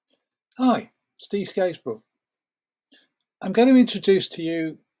Hi, Steve Scatesbrook. I'm going to introduce to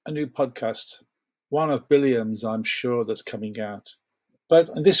you a new podcast, one of billions, I'm sure, that's coming out. But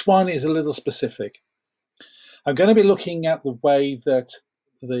this one is a little specific. I'm going to be looking at the way that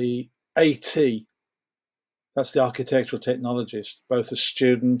the AT, that's the architectural technologist, both a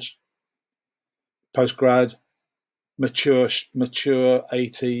student, postgrad, mature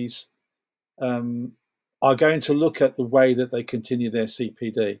ATs, um, are going to look at the way that they continue their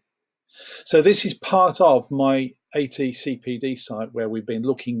CPD. So this is part of my AT CPD site where we've been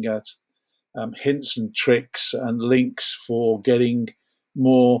looking at hints and tricks and links for getting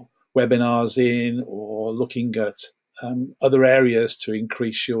more webinars in or looking at other areas to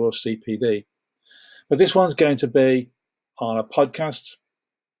increase your CPD. But this one's going to be on a podcast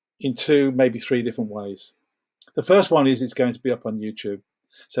in two, maybe three different ways. The first one is it's going to be up on YouTube.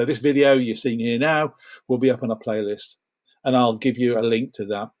 So this video you're seeing here now will be up on a playlist, and I'll give you a link to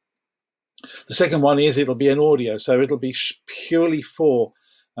that. The second one is it'll be an audio, so it'll be purely for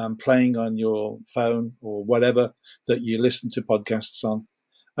playing on your phone or whatever that you listen to podcasts on.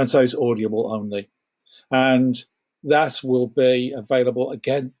 And so it's audible only. And that will be available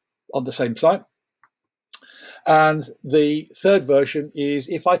again on the same site. And the third version is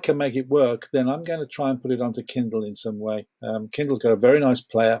if I can make it work, then I'm going to try and put it onto Kindle in some way. Kindle's got a very nice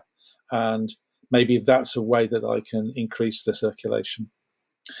player, and maybe that's a way that I can increase the circulation.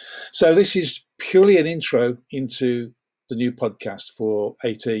 So this is purely an intro into the new podcast for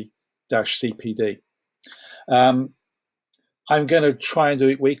AT-CPD. I'm going to try and do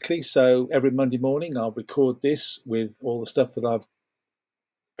it weekly. So every Monday morning, I'll record this with all the stuff that I've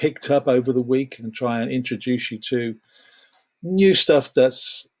picked up over the week and try and introduce you to new stuff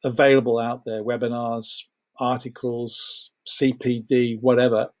that's available out there, webinars, articles, CPD,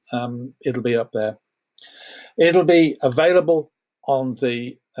 whatever. It'll be up there. It'll be available on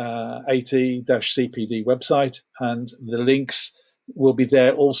the AT-CPD website, and the links will be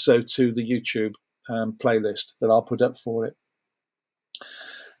there also to the YouTube playlist that I'll put up for it.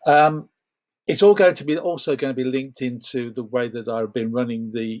 It's all going to be linked into the way that I've been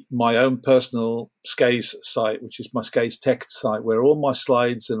running my own personal SCAES site, which is my SCAES Tech site, where all my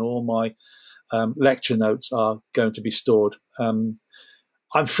slides and all my lecture notes are going to be stored. I'm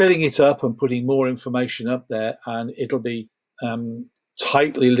filling it up and putting more information up there, and it'll be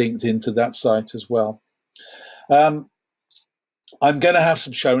tightly linked into that site as well. I'm going to have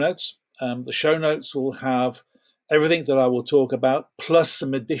some show notes. The show notes will have everything that I will talk about, plus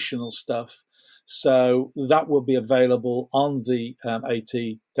some additional stuff. So that will be available on the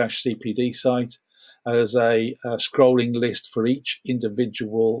AT-CPD site as a scrolling list for each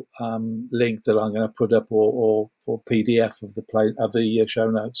individual link that I'm going to put up or PDF of the show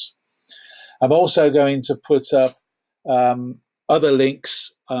notes. I'm also going to put up other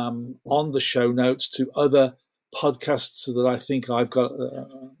links on the show notes to other podcasts that I think I've got.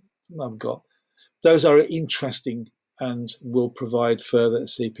 Those are interesting and will provide further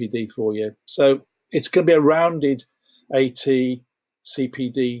CPD for you. So it's going to be a rounded AT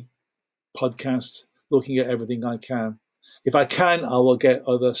CPD podcast, looking at everything I can. If I can, I will get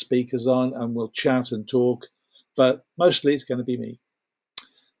other speakers on and we'll chat and talk, but mostly it's going to be me.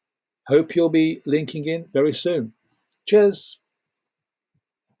 Hope you'll be linking in very soon. Cheers.